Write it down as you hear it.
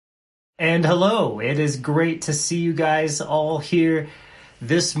And hello, it is great to see you guys all here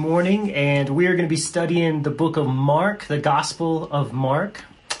this morning, and we are going to be studying the book of Mark, the Gospel of Mark.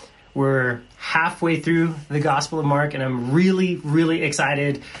 We're halfway through the Gospel of Mark, and I'm really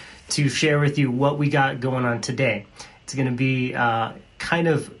excited to share with you what we got going on today. It's going to be kind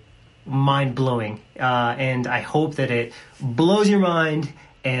of mind-blowing, and I hope that it blows your mind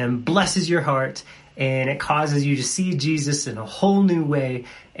and blesses your heart, and it causes you to see Jesus in a whole new way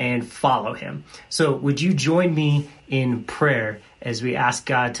and follow him. So would you join me in prayer as we ask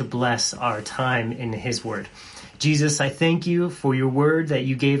God to bless our time in his word? Jesus, I thank you for your word that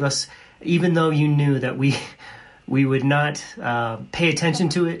you gave us, even though you knew that we would not pay attention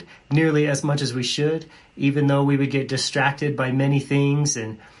to it nearly as much as we should, even though we would get distracted by many things.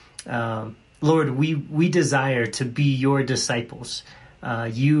 And Lord, we desire to be your disciples.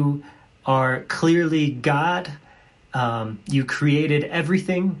 You are clearly God. You created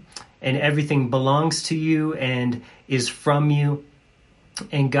everything, and everything belongs to you and is from you.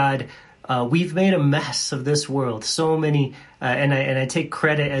 And God, we've made a mess of this world. So many, and I take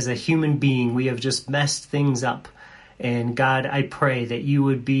credit as a human being. We have just messed things up. And God, I pray that you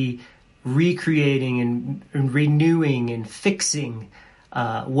would be recreating and renewing and fixing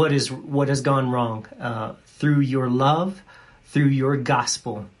what has gone wrong through your love, through your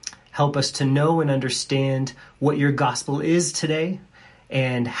gospel. Help us to know and understand what your gospel is today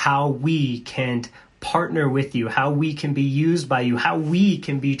and how we can partner with you, how we can be used by you, how we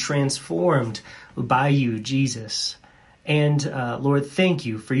can be transformed by you, Jesus. And Lord, thank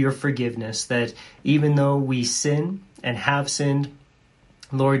you for your forgiveness, that even though we sin and have sinned,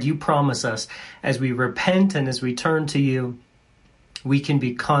 Lord, you promise us as we repent and as we turn to you, we can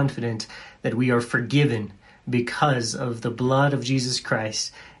be confident that we are forgiven because of the blood of Jesus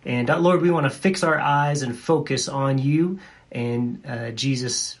Christ. And Lord, we want to fix our eyes and focus on you. And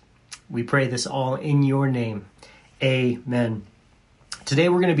Jesus, we pray this all in your name. Amen. Today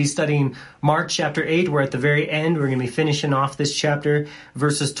we're going to be studying Mark chapter 8. We're at the very end. We're going to be finishing off this chapter,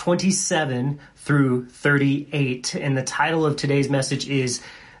 verses 27 through 38. And the title of today's message is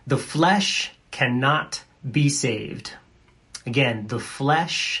The Flesh Cannot Be Saved. Again, the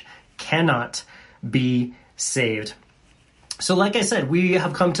flesh cannot be saved. So like I said, we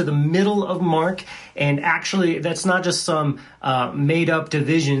have come to the middle of Mark, and actually that's not just some made-up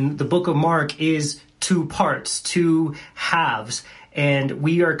division. The book of Mark is two parts, two halves, and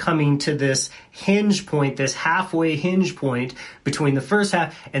we are coming to this hinge point, this halfway hinge point between the first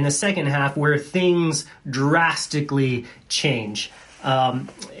half and the second half where things drastically change.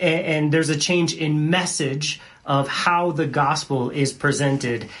 And there's a change in message of how the gospel is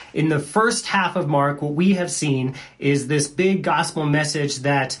presented. In the first half of Mark, what we have seen is this big gospel message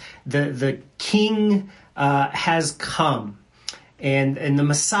that the king has come, and the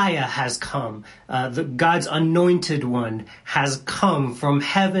Messiah has come. God's anointed one has come from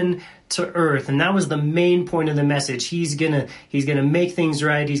heaven to earth, and that was the main point of the message. He's gonna make things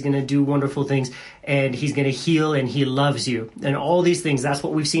right. He's gonna do wonderful things, and he's gonna heal, and he loves you, and all these things. That's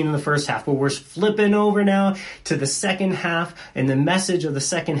what we've seen in the first half. But we're flipping over now to the second half, and the message of the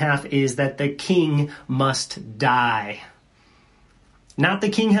second half is that the king must die. Not the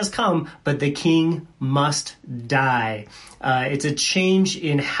king has come, but the king must die. It's a change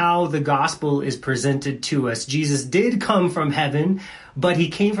in how the gospel is presented to us. Jesus did come from heaven, but he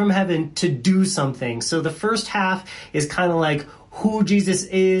came from heaven to do something. So the first half is kind of like who Jesus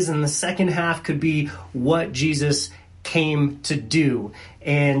is, and the second half could be what Jesus came to do.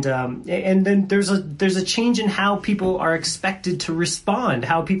 And then there's a change in how people are expected to respond,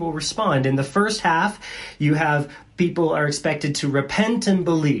 how people respond. In the first half, you have people are expected to repent and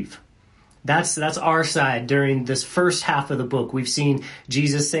believe. That's our side during this first half of the book. We've seen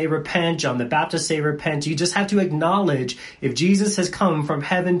Jesus say repent, John the Baptist say repent. You just have to acknowledge, if Jesus has come from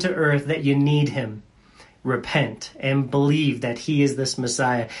heaven to earth, that you need him. Repent and believe that he is this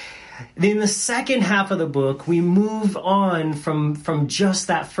Messiah. In the second half of the book, we move on from just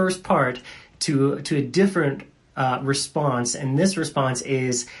that first part to a different response. And this response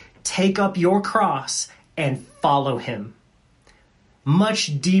is, take up your cross and follow him.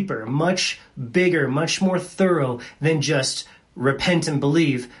 Much deeper, much bigger, much more thorough than just repent and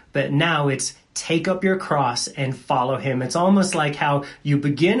believe. But now it's take up your cross and follow him. It's almost like how you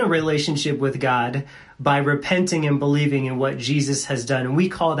begin a relationship with God by repenting and believing in what Jesus has done. And we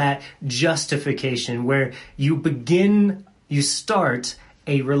call that justification, where you start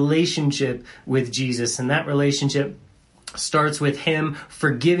a relationship with Jesus. And that relationship starts with him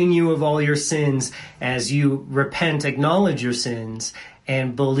forgiving you of all your sins as you repent, acknowledge your sins,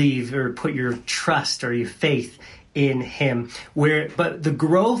 and believe or put your trust or your faith in him. But the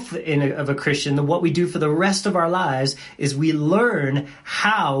growth of a Christian, what we do for the rest of our lives, is we learn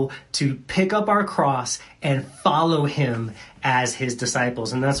how to pick up our cross and follow him as his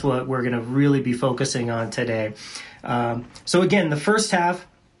disciples. And that's what we're going to really be focusing on today. So again, the first half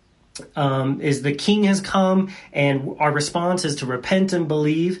is the King has come, and our response is to repent and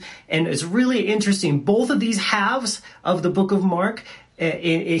believe. And it's really interesting. Both of these halves of the book of Mark,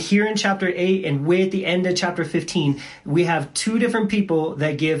 here in chapter 8 and way at the end of chapter 15, we have two different people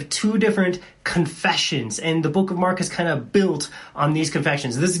that give two different confessions. And the book of Mark is kind of built on these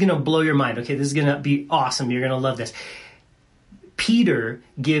confessions. This is going to blow your mind. Okay, this is going to be awesome. You're going to love this. Peter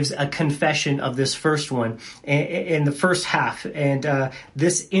gives a confession of this first one in the first half. And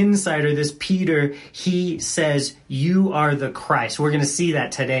this insider, this Peter, he says, "You are the Christ." We're going to see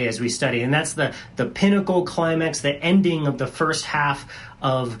that today as we study. And that's the pinnacle climax, the ending of the first half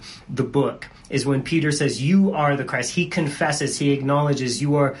of the book, is when Peter says, "You are the Christ." He confesses, he acknowledges,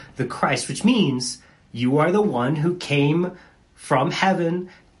 "You are the Christ," which means you are the one who came from heaven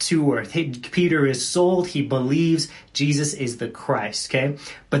to earth. Peter is sold. He believes Jesus is the Christ. Okay,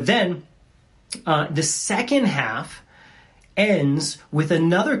 but then the second half ends with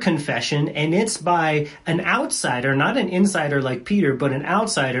another confession, and it's by an outsider, not an insider like Peter, but an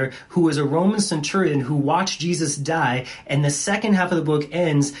outsider who was a Roman centurion who watched Jesus die. And the second half of the book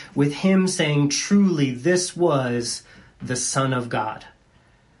ends with him saying, "Truly, this was the Son of God."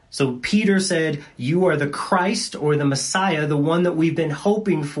 So Peter said, "You are the Christ," or the Messiah, the one that we've been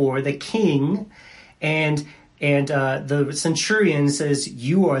hoping for, the King. And the centurion says,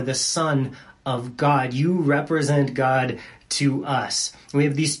 "You are the Son of God. You represent God to us." We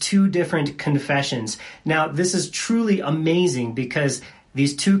have these two different confessions. Now, this is truly amazing because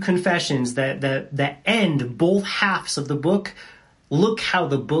these two confessions that end both halves of the book, look how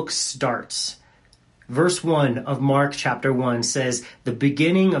the book starts. Verse 1 of Mark chapter 1 says, "The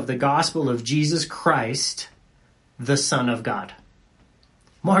beginning of the gospel of Jesus Christ, the Son of God."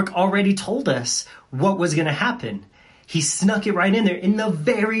 Mark already told us what was going to happen. He snuck it right in there. In the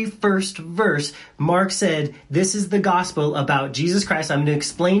very first verse, Mark said, this is the gospel about Jesus Christ. I'm going to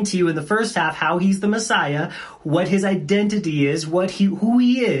explain to you in the first half how he's the Messiah, what his identity is, who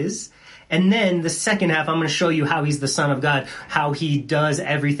he is. And then the second half, I'm going to show you how he's the Son of God, how he does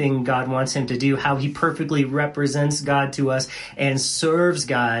everything God wants him to do, how he perfectly represents God to us and serves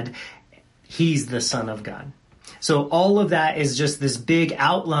God. He's the Son of God. So all of that is just this big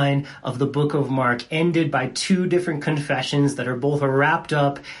outline of the book of Mark, ended by two different confessions that are both wrapped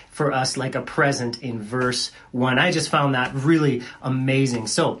up for us like a present in verse 1. I just found that really amazing.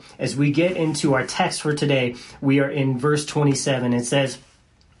 So as we get into our text for today, we are in verse 27. It says,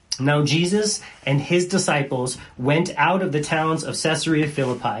 "Now Jesus and his disciples went out of the towns of Caesarea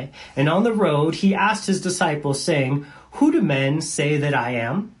Philippi, and on the road he asked his disciples, saying, 'Who do men say that I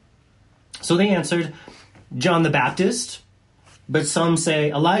am?' So they answered, 'John the Baptist, but some say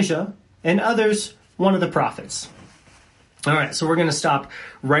Elijah, and others one of the prophets.'" All right, so we're going to stop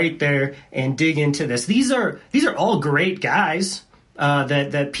right there and dig into this. These are all great guys.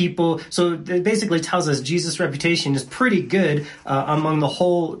 That people, so it basically tells us Jesus' reputation is pretty good among the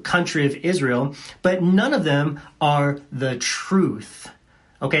whole country of Israel, but none of them are the truth.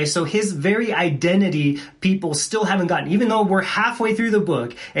 Okay, so his very identity, people still haven't gotten, even though we're halfway through the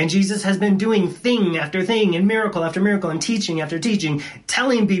book and Jesus has been doing thing after thing and miracle after miracle and teaching after teaching,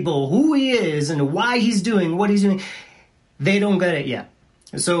 telling people who he is and why he's doing what he's doing. They don't get it yet.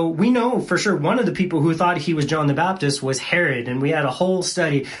 So we know for sure one of the people who thought he was John the Baptist was Herod, and we had a whole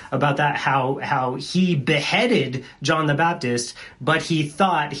study about that, how he beheaded John the Baptist, but he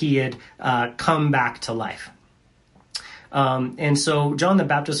thought he had come back to life. And so John the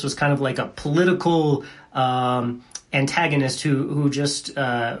Baptist was kind of like a political antagonist who just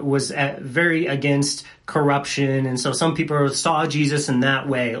was very against corruption, and so some people saw Jesus in that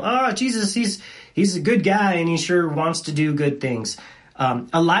way. Oh, Jesus, he's a good guy, and he sure wants to do good things.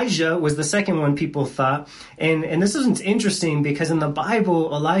 Elijah was the second one people thought. And this isn't interesting because in the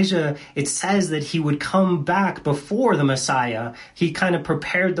Bible, Elijah, it says that he would come back before the Messiah. He kind of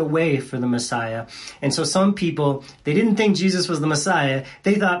prepared the way for the Messiah. And so some people, they didn't think Jesus was the Messiah.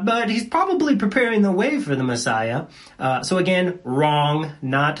 They thought, but he's probably preparing the way for the Messiah. So again, wrong,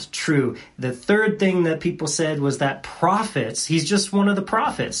 not true. The third thing that people said was that prophets, he's just one of the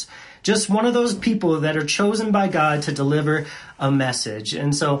prophets. Just one of those people that are chosen by God to deliver a message.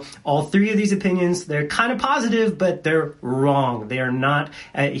 And so all three of these opinions, they're kind of positive, but they're wrong. They are not,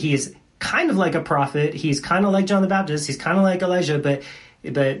 he is kind of like a prophet. He's kind of like John the Baptist. He's kind of like Elijah, but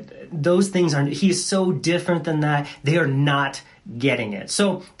those things he is so different than that. They are not getting it.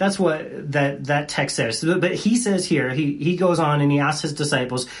 So that's what that text says. But he says here, he goes on and he asks his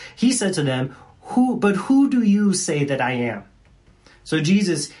disciples, he said to them, who do you say that I am? So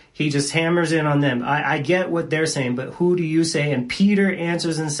Jesus, he just hammers in on them. I get what they're saying, but who do you say? And Peter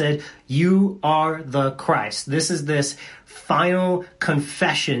answers and said, you are the Christ. This is this final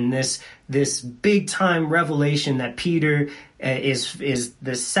confession, this big time revelation that Peter is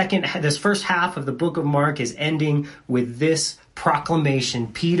this first half of the book of Mark is ending with this proclamation.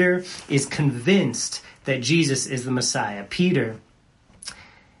 Peter is convinced that Jesus is the Messiah. Peter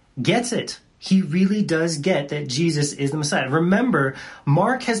gets it. He really does get that Jesus is the Messiah. Remember,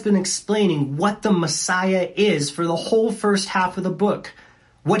 Mark has been explaining what the Messiah is for the whole first half of the book,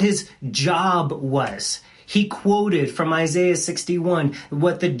 what his job was. He quoted from Isaiah 61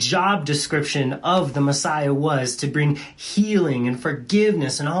 what the job description of the Messiah was, to bring healing and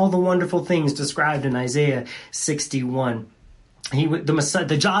forgiveness and all the wonderful things described in Isaiah 61.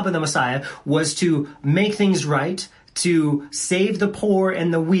 The job of the Messiah was to make things right, to save the poor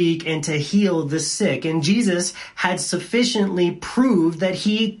and the weak, and to heal the sick. And Jesus had sufficiently proved that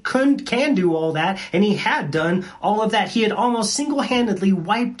he can do all that, and he had done all of that. He had almost single-handedly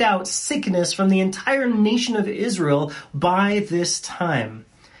wiped out sickness from the entire nation of Israel by this time.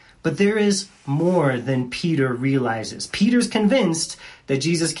 But there is more than Peter realizes. Peter's convinced that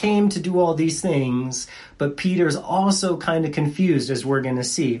Jesus came to do all these things, but Peter's also kind of confused, as we're going to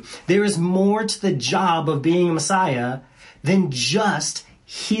see. There is more to the job of being a Messiah than just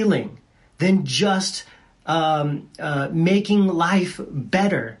healing, than just making life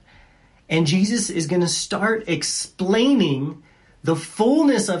better. And Jesus is going to start explaining the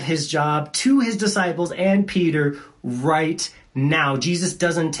fullness of his job to his disciples and Peter right now. Jesus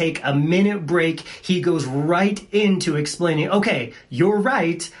doesn't take a minute break. He goes right into explaining, okay, you're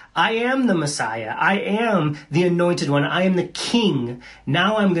right. I am the Messiah. I am the anointed one. I am the king.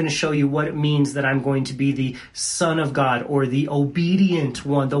 Now I'm going to show you what it means that I'm going to be the Son of God, or the obedient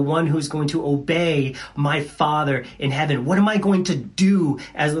one, the one who's going to obey my Father in heaven. What am I going to do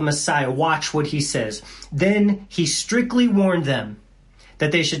as the Messiah? Watch what he says. Then he strictly warned them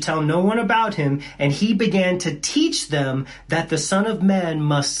that they should tell no one about him, and he began to teach them that the Son of Man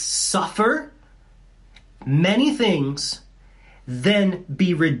must suffer many things, then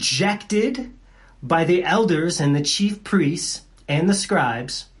be rejected by the elders and the chief priests and the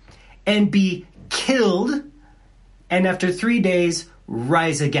scribes, and be killed, and after 3 days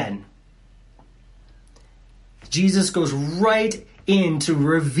rise again. Jesus goes right into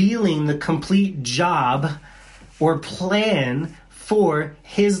revealing the complete job or plan for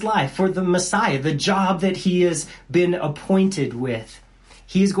his life, for the Messiah, the job that he has been appointed with.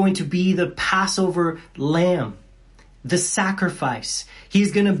 He is going to be the Passover lamb, the sacrifice.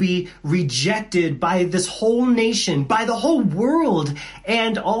 He's going to be rejected by this whole nation, by the whole world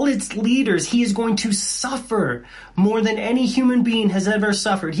and all its leaders. He is going to suffer more than any human being has ever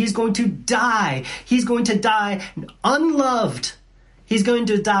suffered. He's going to die. He's going to die unloved. He's going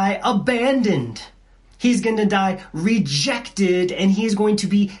to die abandoned. He's going to die rejected, and he's going to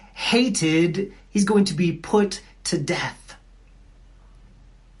be hated. He's going to be put to death.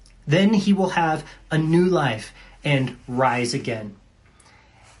 Then he will have a new life and rise again.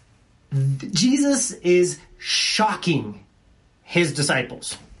 Jesus is shocking his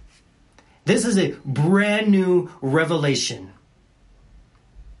disciples. This is a brand new revelation.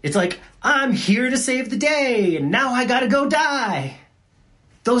 It's like, I'm here to save the day, and now I gotta go die.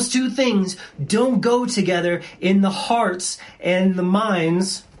 Those two things don't go together in the hearts and the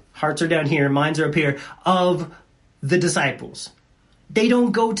minds. Hearts are down here, minds are up here, of the disciples. They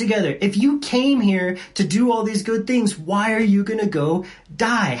don't go together. If you came here to do all these good things, why are you going to go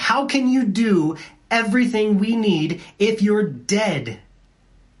die? How can you do everything we need if you're dead?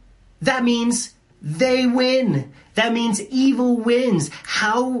 That means they win. That means evil wins.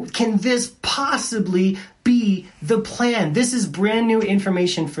 How can this possibly be the plan? This is brand new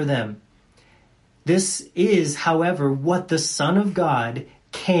information for them. This is, however, what the Son of God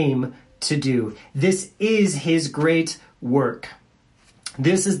came to do. This is his great work.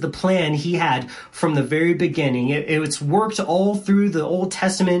 This is the plan he had from the very beginning. It's worked all through the Old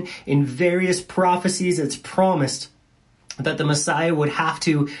Testament in various prophecies. It's promised that the Messiah would have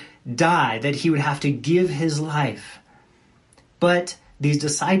to die, that he would have to give his life. But these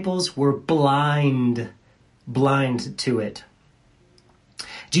disciples were blind to it.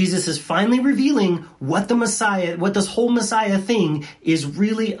 Jesus is finally revealing what this whole Messiah thing is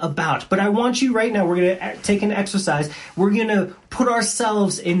really about. But I want you right now, we're going to take an exercise. We're going to put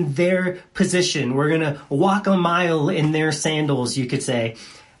ourselves in their position. We're going to walk a mile in their sandals, you could say.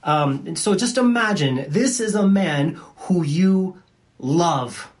 And so just imagine, this is a man who you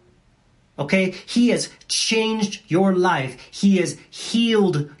love. Okay? He has changed your life. He has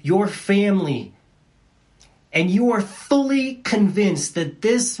healed your family. And you are fully convinced that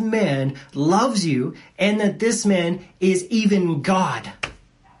this man loves you and that this man is even God.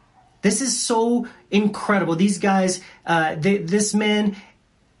 This is so incredible. These guys, this man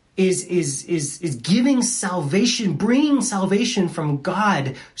is giving salvation, bringing salvation from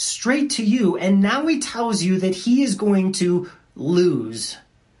God straight to you. And now he tells you that he is going to lose.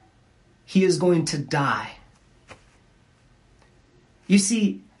 He is going to die. You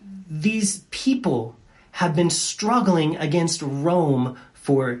see, these people have been struggling against Rome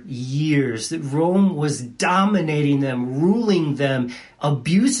for years. Rome was dominating them, ruling them,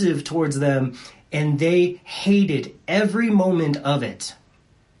 abusive towards them, and they hated every moment of it.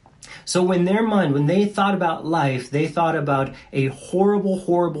 So in their mind, when they thought about life, they thought about a horrible,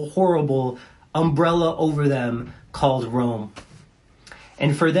 horrible, horrible umbrella over them called Rome.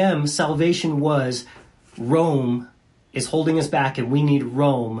 And for them, salvation was Rome is holding us back and we need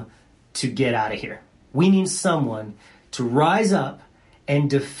Rome to get out of here. We need someone to rise up and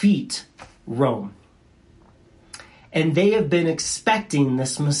defeat Rome. And they have been expecting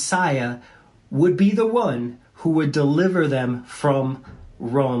this Messiah would be the one who would deliver them from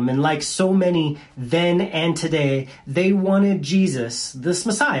Rome. And like so many then and today, they wanted Jesus, this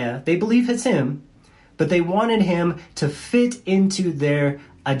Messiah, they believe it's him, but they wanted him to fit into their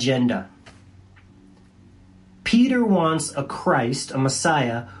agenda. Peter wants a Christ, a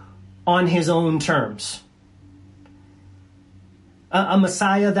Messiah, on his own terms. A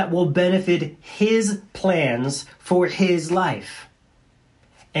Messiah that will benefit his plans for his life.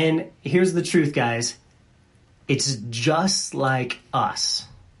 And here's the truth, guys. It's just like us.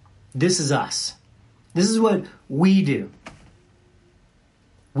 This is us. This is what we do.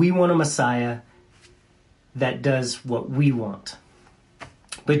 We want a Messiah that does what we want.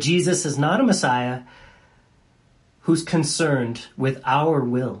 But Jesus is not a Messiah who's concerned with our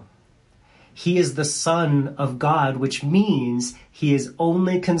will. He is the Son of God, which means he is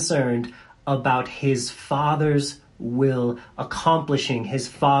only concerned about his Father's will, accomplishing his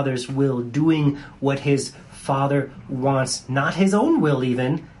Father's will, doing what his Father wants, not his own will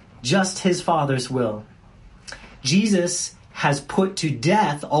even, just his Father's will. Jesus has put to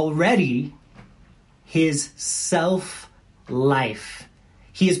death already his self-life.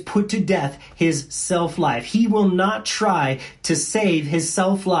 He has put to death his self-life. He will not try to save his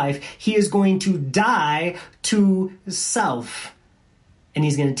self-life. He is going to die to self. And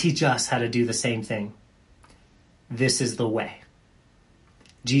he's going to teach us how to do the same thing. This is the way.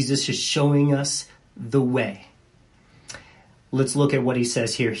 Jesus is showing us the way. Let's look at what he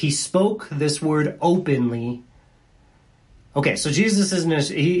says here. He spoke this word openly. Okay, so Jesus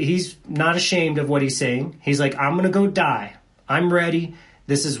he's not ashamed of what he's saying. He's like, I'm going to go die. I'm ready.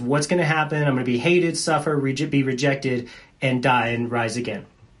 This is what's going to happen. I'm going to be hated, suffer, be rejected, and die and rise again.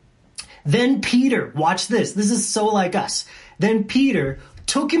 Then Peter, watch this. This is so like us. Then Peter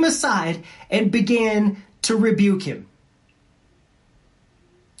took him aside and began to rebuke him.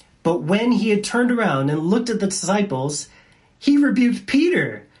 But when he had turned around and looked at the disciples, he rebuked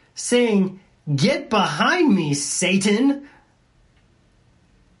Peter, saying, "Get behind me, Satan!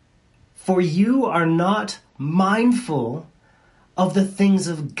 For you are not mindful of the things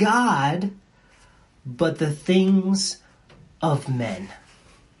of God, but the things of men."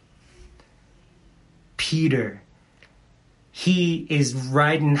 Peter, he is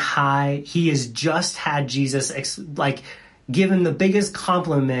riding high. He has just had Jesus give him the biggest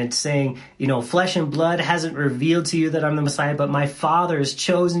compliment, saying, flesh and blood hasn't revealed to you that I'm the Messiah, but my Father has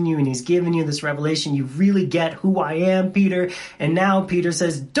chosen you and he's given you this revelation. You really get who I am, Peter. And now Peter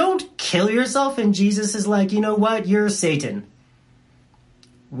says, don't kill yourself. And Jesus is like, you know what? You're Satan.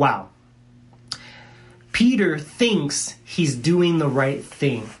 Wow. Peter thinks he's doing the right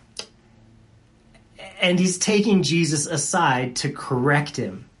thing. And he's taking Jesus aside to correct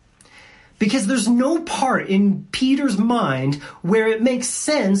him. Because there's no part in Peter's mind where it makes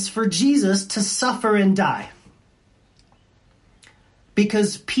sense for Jesus to suffer and die.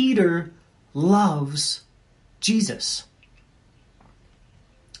 Because Peter loves Jesus.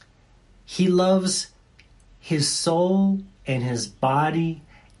 He loves his soul and his body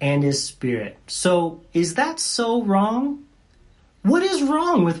and his spirit. So is that so wrong? What is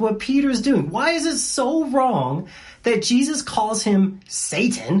wrong with what Peter's doing? Why is it so wrong that Jesus calls him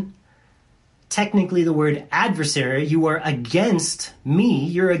Satan? Technically, the word adversary, you are against me.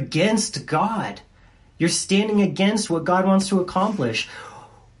 You're against God. You're standing against what God wants to accomplish.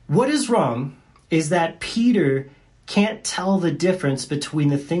 What is wrong is that Peter can't tell the difference between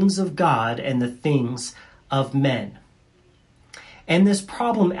the things of God and the things of men. And this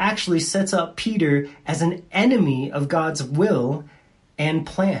problem actually sets up Peter as an enemy of God's will and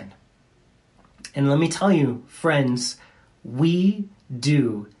plan. And let me tell you, friends, we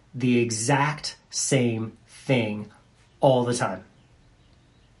do the exact same thing all the time.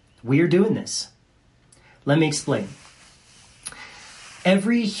 We are doing this. Let me explain.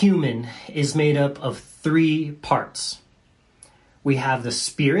 Every human is made up of 3 parts. We have the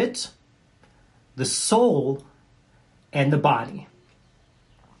spirit, the soul, and the body.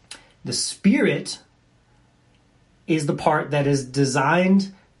 The spirit is the part that is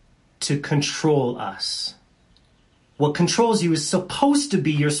designed to control us. What controls you is supposed to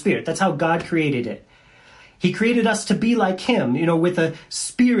be your spirit. That's how God created it. He created us to be like him, with a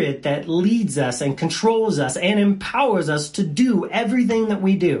spirit that leads us and controls us and empowers us to do everything that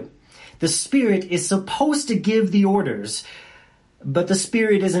we do. The spirit is supposed to give the orders, but the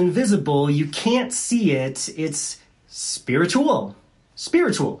spirit is invisible. You can't see it. It's spiritual,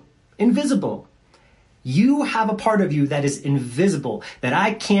 invisible. You have a part of you that is invisible, that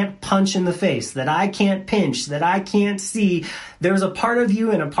I can't punch in the face, that I can't pinch, that I can't see. There's a part of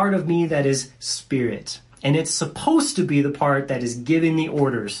you and a part of me that is spirit. And it's supposed to be the part that is giving the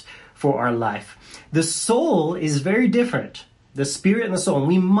orders for our life. The soul is very different. The spirit and the soul. And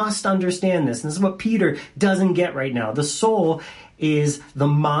we must understand this. And this is what Peter doesn't get right now. The soul is the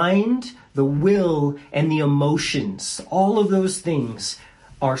mind, the will, and the emotions. All of those things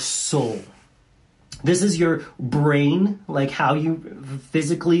are soul. This is your brain, like how you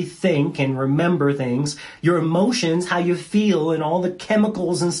physically think and remember things. Your emotions, how you feel, and all the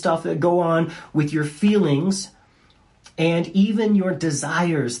chemicals and stuff that go on with your feelings. And even your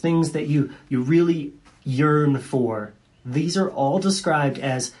desires, things that you really yearn for. These are all described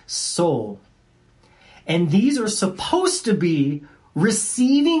as soul. And these are supposed to be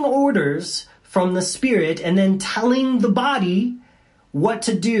receiving orders from the spirit and then telling the body what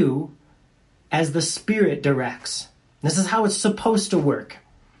to do as the spirit directs. This is how it's supposed to work.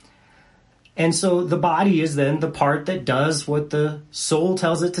 And so the body is then the part that does what the soul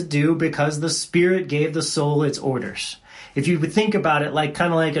tells it to do because the spirit gave the soul its orders. If you would think about it like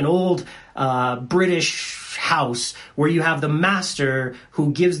kind of like an old British house where you have the master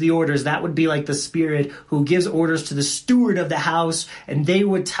who gives the orders, that would be like the spirit who gives orders to the steward of the house, and they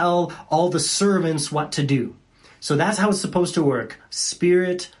would tell all the servants what to do. So that's how it's supposed to work.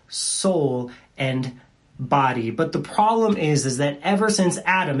 Spirit, soul, and body. But the problem is that ever since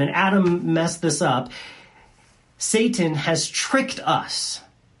Adam, and Adam messed this up, Satan has tricked us.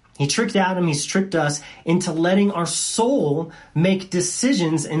 He tricked Adam, he's tricked us into letting our soul make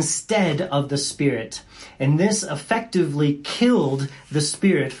decisions instead of the spirit. And this effectively killed the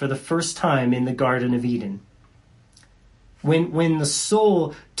spirit for the first time in the Garden of Eden. When the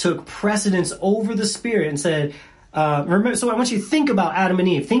soul took precedence over the spirit and said, remember, so I want you to think about Adam and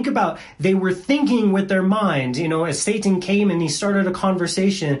Eve. Think about, they were thinking with their mind, as Satan came and he started a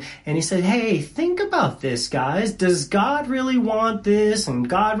conversation and he said, hey, think about this, guys. Does God really want this? And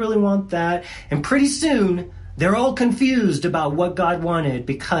God really want that? And pretty soon, they're all confused about what God wanted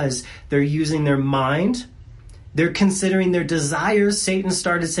because they're using their mind. They're considering their desires. Satan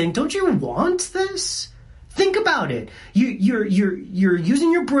started saying, don't you want this? Think about it. You're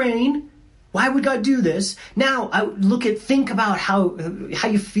using your brain. Why would God do this? Now, think about how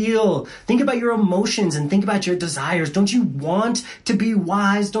you feel. Think about your emotions and think about your desires. Don't you want to be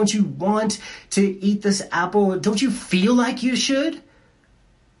wise? Don't you want to eat this apple? Don't you feel like you should?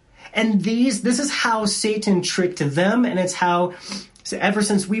 And this is how Satan tricked them, and it's how, ever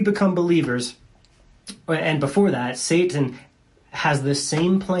since we become believers, and before that, Satan has the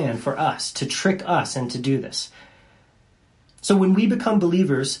same plan for us, to trick us and to do this. So when we become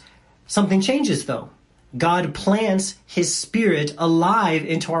believers, something changes, though. God plants his spirit alive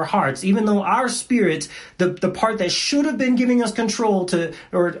into our hearts, even though our spirit, the part that should have been giving us control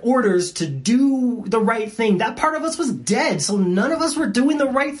or orders to do the right thing, that part of us was dead. So none of us were doing the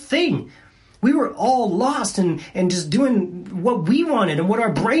right thing. We were all lost and just doing what we wanted and what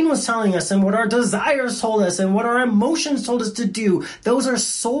our brain was telling us and what our desires told us and what our emotions told us to do. Those are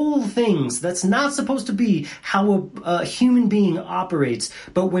soul things. That's not supposed to be how a human being operates.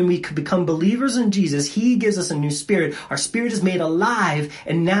 But when we become believers in Jesus, he gives us a new spirit. Our spirit is made alive,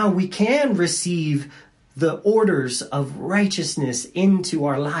 and now we can receive the orders of righteousness into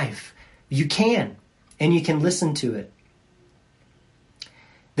our life. You can, and you can listen to it.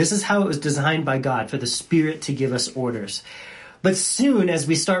 This is how it was designed by God, for the Spirit to give us orders. But soon as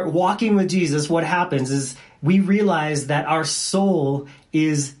we start walking with Jesus, what happens is we realize that our soul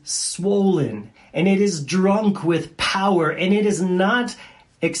is swollen and it is drunk with power and it is not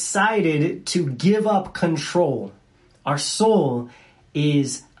excited to give up control. Our soul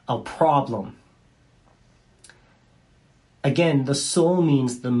is a problem. Again, the soul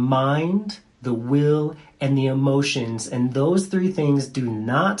means the mind, the will, and the emotions. And those three things do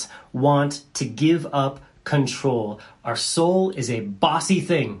not want to give up control. Our soul is a bossy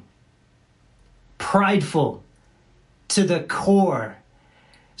thing, prideful to the core.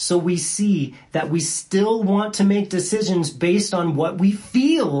 So we see that we still want to make decisions based on what we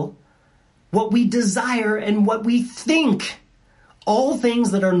feel, what we desire, and what we think. All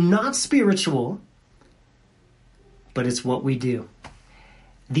things that are not spiritual, but it's what we do.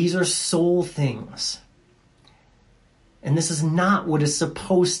 These are soul things. And this is not what is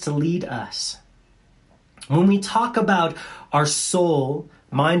supposed to lead us. When we talk about our soul,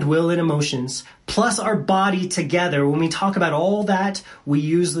 mind, will, and emotions, plus our body together, when we talk about all that, we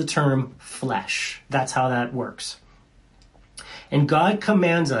use the term flesh. That's how that works. And God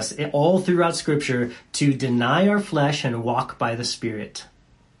commands us all throughout Scripture to deny our flesh and walk by the Spirit.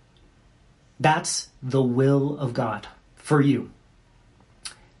 That's the will of God for you.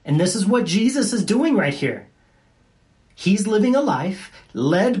 And this is what Jesus is doing right here. He's living a life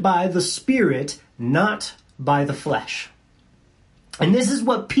led by the Spirit, not by the flesh. And this is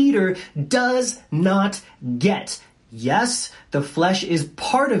what Peter does not get. Yes, the flesh is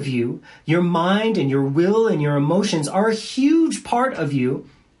part of you. Your mind and your will and your emotions are a huge part of you.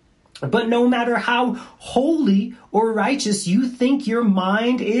 But no matter how holy or righteous you think your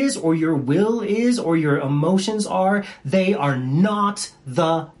mind is, or your will is, or your emotions are, they are not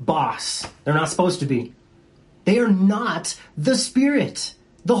the boss. They're not supposed to be. They are not the Spirit,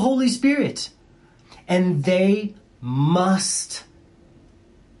 the Holy Spirit. And they must,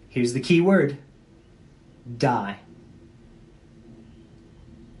 here's the key word, die.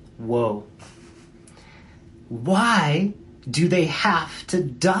 Whoa. Why do they have to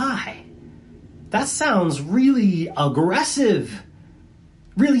die? That sounds really aggressive,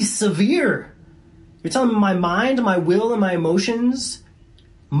 really severe. You're telling me my mind, my will, and my emotions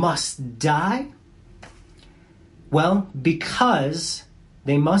must die? Well, because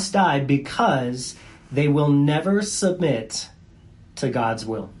they must die, because they will never submit to God's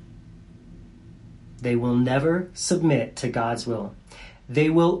will. They will never submit to God's will. They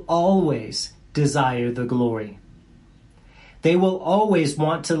will always desire the glory. They will always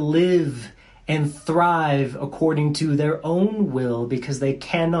want to live and thrive according to their own will because they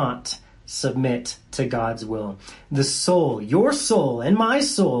cannot submit to God's will. The soul, your soul and my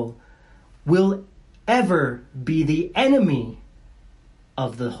soul, will ever be the enemy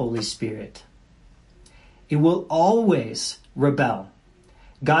of the Holy Spirit. It will always rebel.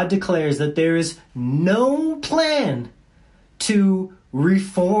 God declares that there is no plan to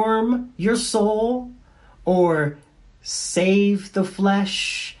reform your soul or save the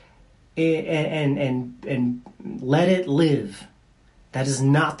flesh and let it live. That is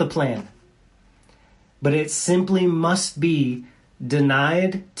not the plan. But it simply must be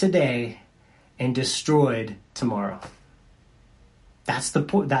denied today and destroyed tomorrow. That's the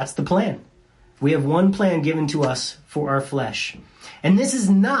plan. We have one plan given to us for our flesh. And this is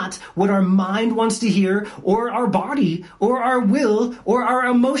not what our mind wants to hear, or our body, or our will, or our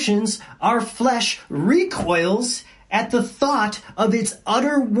emotions. Our flesh recoils at the thought of its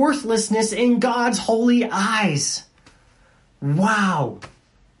utter worthlessness in God's holy eyes. Wow.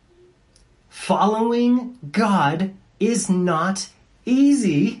 Following God is not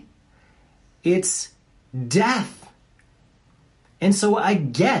easy. It's death. And so I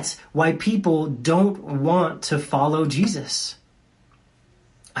get why people don't want to follow Jesus.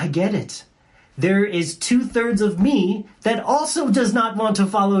 I get it. There is 2/3 of me that also does not want to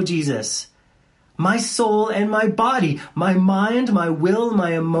follow Jesus. My soul and my body, my mind, my will,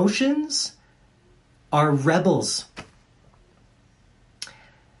 my emotions are rebels.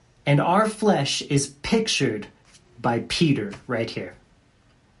 And our flesh is pictured by Peter right here,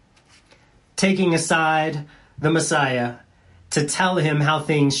 taking aside the Messiah to tell him how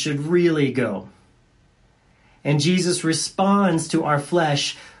things should really go. And Jesus responds to our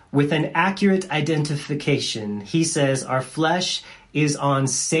flesh with an accurate identification. He says, our flesh is on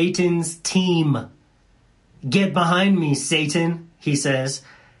Satan's team. Get behind me, Satan, he says.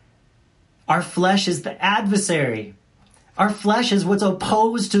 Our flesh is the adversary. Our flesh is what's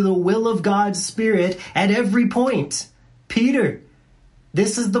opposed to the will of God's Spirit at every point. Peter,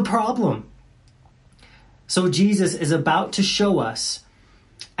 this is the problem. So Jesus is about to show us,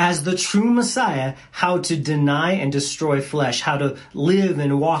 as the true Messiah, how to deny and destroy flesh, how to live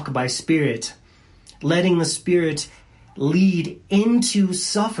and walk by Spirit, letting the Spirit lead into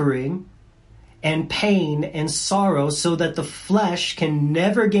suffering and pain and sorrow so that the flesh can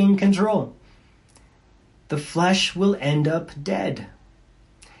never gain control. The flesh will end up dead,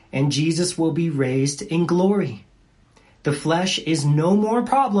 and Jesus will be raised in glory. The flesh is no more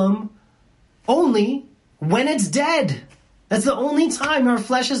problem, only when it's dead. That's the only time our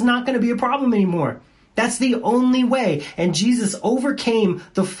flesh is not going to be a problem anymore. That's the only way. And Jesus overcame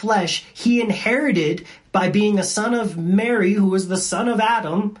the flesh he inherited by being a son of Mary, who was the son of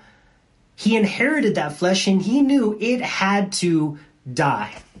Adam. He inherited that flesh, and he knew it had to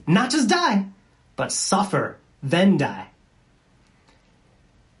die. Not just die, but suffer, then die.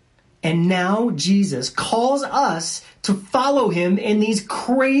 And now Jesus calls us to follow him in these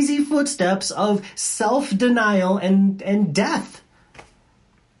crazy footsteps of self-denial and death.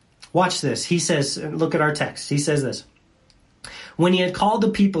 Watch this. He says, look at our text. He says this. When he had called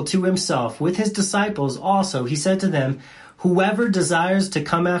the people to himself with his disciples also, he said to them, whoever desires to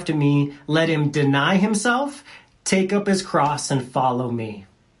come after me, let him deny himself, take up his cross, and follow me.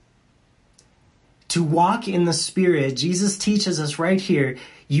 To walk in the Spirit, Jesus teaches us right here,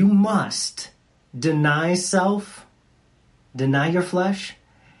 you must deny self, deny your flesh,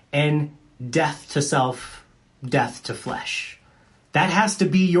 and death to self, death to flesh. That has to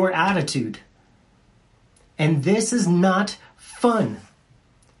be your attitude. And this is not fun.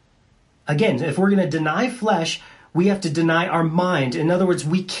 Again, if we're going to deny flesh, we have to deny our mind. In other words,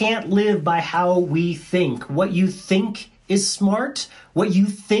 we can't live by how we think. What you think is smart, what you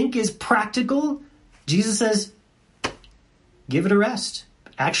think is practical, Jesus says, give it a rest.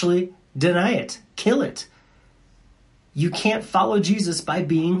 Actually, deny it. Kill it. You can't follow Jesus by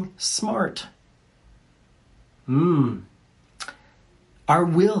being smart. Our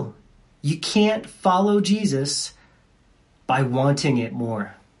will. You can't follow Jesus by wanting it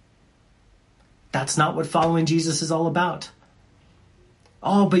more. That's not what following Jesus is all about.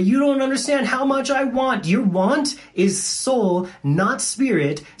 Oh, but you don't understand how much I want. Your want is soul, not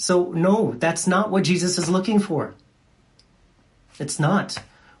spirit. So no, that's not what Jesus is looking for. It's not.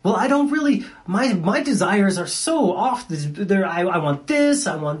 Well, I don't really, my desires are so off. I want this,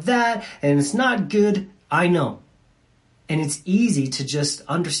 I want that, and it's not good. I know. And it's easy to just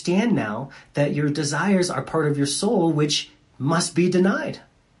understand now that your desires are part of your soul, which must be denied.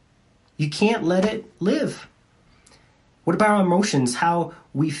 You can't let it live. What about our emotions, how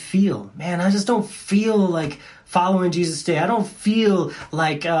we feel? Man, I just don't feel like following Jesus today. I don't feel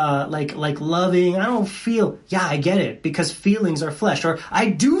like loving. I don't feel, yeah, I get it, because feelings are flesh. Or I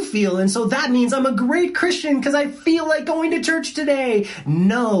do feel, and so that means I'm a great Christian because I feel like going to church today.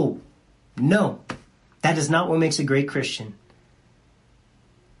 No, that is not what makes a great Christian.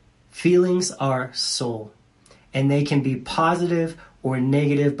 Feelings are soul, and they can be positive or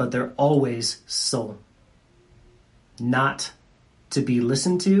negative, but they're always soul. Not to be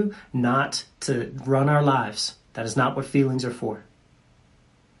listened to, not to run our lives. That is not what feelings are for.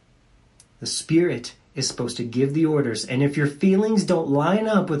 The Spirit is supposed to give the orders. And if your feelings don't line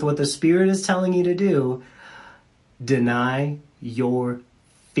up with what the Spirit is telling you to do, deny your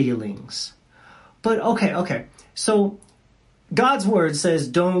feelings. But okay. So God's word says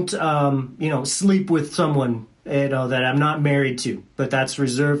don't, sleep with someone that I'm not married to, but that's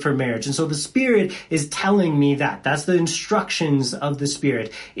reserved for marriage. And so the Spirit is telling me that. That's the instructions of the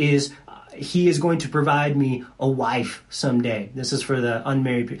Spirit, is he is going to provide me a wife someday. This is for the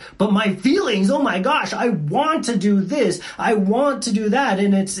unmarried people. But my feelings, oh my gosh, I want to do this. I want to do that.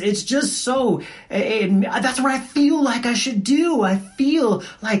 And it's just so, that's what I feel like I should do. I feel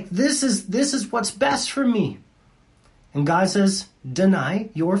like this is what's best for me. And God says, deny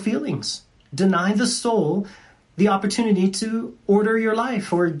your feelings. Deny the soul the opportunity to order your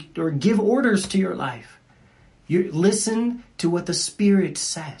life or give orders to your life. You listen to what the Spirit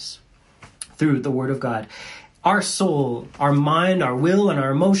says through the Word of God. Our soul, our mind, our will, and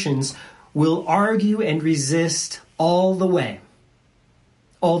our emotions will argue and resist all the way.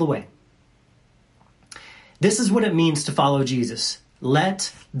 All the way. This is what it means to follow Jesus.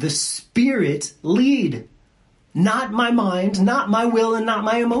 Let the Spirit lead. Not my mind, not my will, and not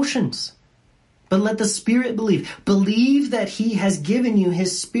my emotions. But let the Spirit believe. Believe that he has given you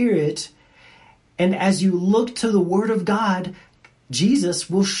his Spirit. And as you look to the Word of God, Jesus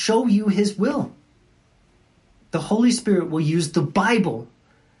will show you his will. The Holy Spirit will use the Bible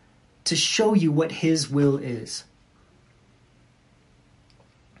to show you what his will is.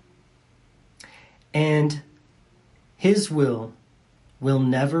 And his will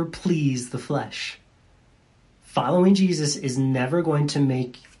never please the flesh. Following Jesus is never going to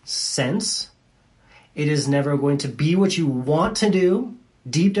make sense. It is never going to be what you want to do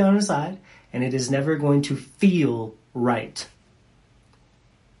deep down inside, and it is never going to feel right.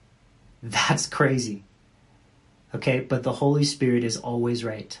 That's crazy. Okay, but the Holy Spirit is always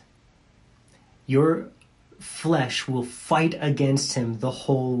right. Your flesh will fight against him the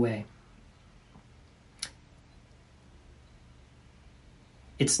whole way.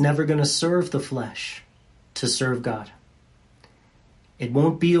 It's never going to serve the flesh to serve God. It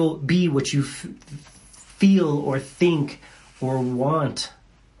won't be what you feel or think or want.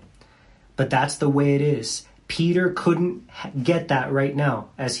 But that's the way it is. Peter couldn't get that right now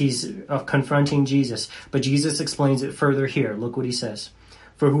as he's confronting Jesus. But Jesus explains it further here. Look what he says.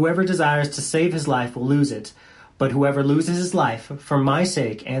 For whoever desires to save his life will lose it. But whoever loses his life for my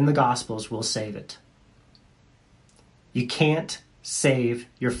sake and the gospel's will save it. You can't save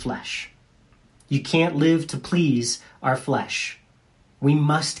your flesh. You can't live to please our flesh. We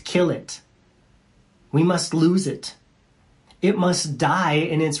must kill it. We must lose it. It must die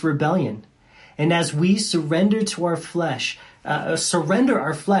in its rebellion. And as we surrender to our flesh, surrender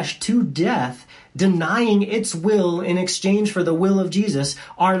our flesh to death, denying its will in exchange for the will of Jesus,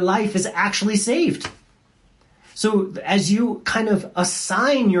 our life is actually saved. So as you kind of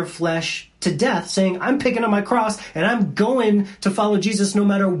assign your flesh to death, saying, I'm picking up my cross and I'm going to follow Jesus no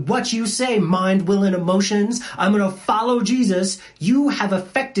matter what you say, mind, will, and emotions, I'm going to follow Jesus. You have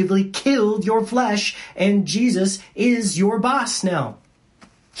effectively killed your flesh, and Jesus is your boss now.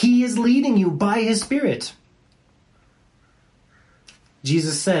 He is leading you by his Spirit.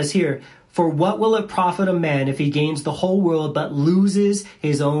 Jesus says here, for what will it profit a man if he gains the whole world but loses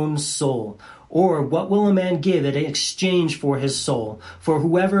his own soul? Or what will a man give in exchange for his soul? For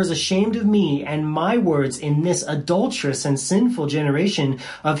whoever is ashamed of me and my words in this adulterous and sinful generation,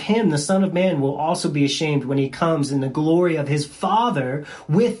 of him the Son of Man will also be ashamed when he comes in the glory of his Father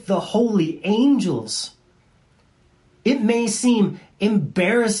with the holy angels. It may seem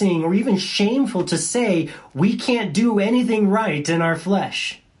embarrassing or even shameful to say we can't do anything right in our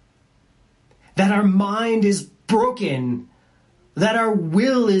flesh, that our mind is broken, that our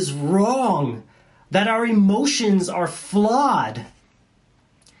will is wrong, that our emotions are flawed.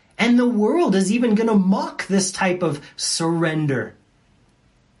 And the world is even going to mock this type of surrender.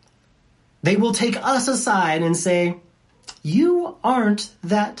 They will take us aside and say, you aren't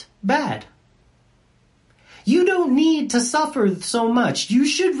that bad. You don't need to suffer so much. You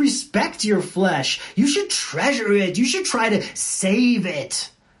should respect your flesh. You should treasure it. You should try to save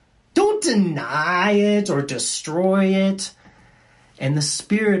it. Don't deny it or destroy it. And the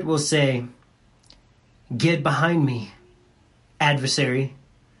Spirit will say, get behind me, adversary.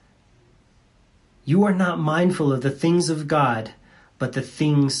 You are not mindful of the things of God, but the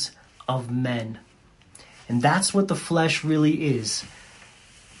things of men. And that's what the flesh really is.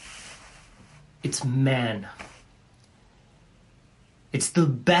 It's man. It's the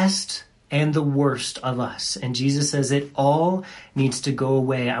best and the worst of us. And Jesus says it all needs to go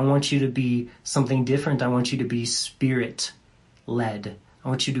away. I want you to be something different. I want you to be Spirit-led. I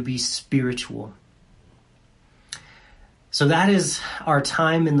want you to be spiritual. So that is our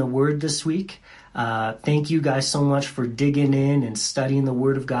time in the Word this week. Thank you guys so much for digging in and studying the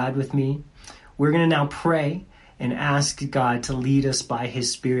Word of God with me. We're going to now pray and ask God to lead us by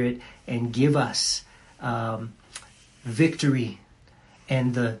his Spirit and give us victory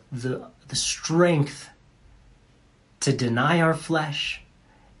and the strength to deny our flesh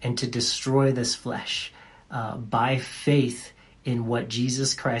and to destroy this flesh by faith in what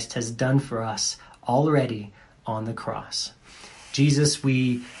Jesus Christ has done for us already on the cross. Jesus,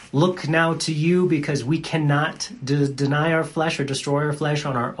 we look now to you because we cannot deny our flesh or destroy our flesh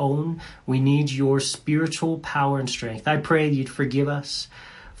on our own. We need your spiritual power and strength. I pray you'd forgive us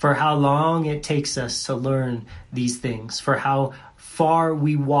for how long it takes us to learn these things, for how far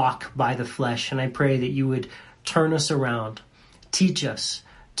we walk by the flesh. And I pray that you would turn us around, teach us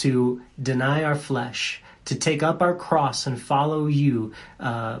to deny our flesh, to take up our cross and follow you,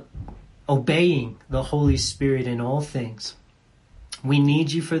 obeying the Holy Spirit in all things. We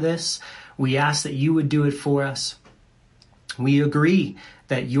need you for this. We ask that you would do it for us. We agree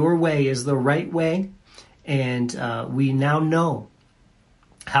that your way is the right way, and we now know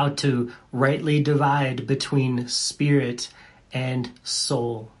how to rightly divide between spirit and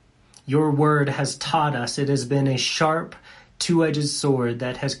soul. Your word has taught us. It has been a sharp, two-edged sword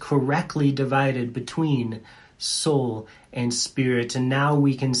that has correctly divided between soul and spirit. And now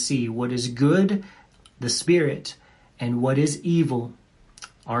we can see what is good, the spirit, and what is evil,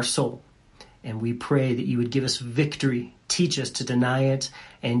 our soul. And we pray that you would give us victory, teach us to deny it,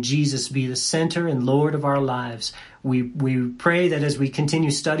 and Jesus be the center and Lord of our lives. We pray that as we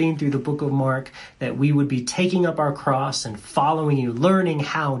continue studying through the book of Mark, that we would be taking up our cross and following you, learning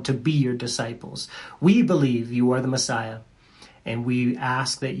how to be your disciples. We believe you are the Messiah, and we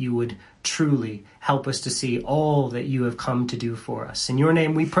ask that you would truly help us to see all that you have come to do for us. In your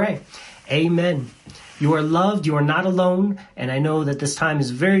name we pray. Amen. You are loved. You are not alone. And I know that this time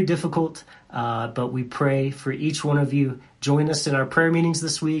is very difficult, but we pray for each one of you. Join us in our prayer meetings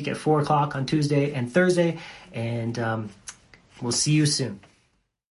this week at 4 o'clock on Tuesday and Thursday, and we'll see you soon.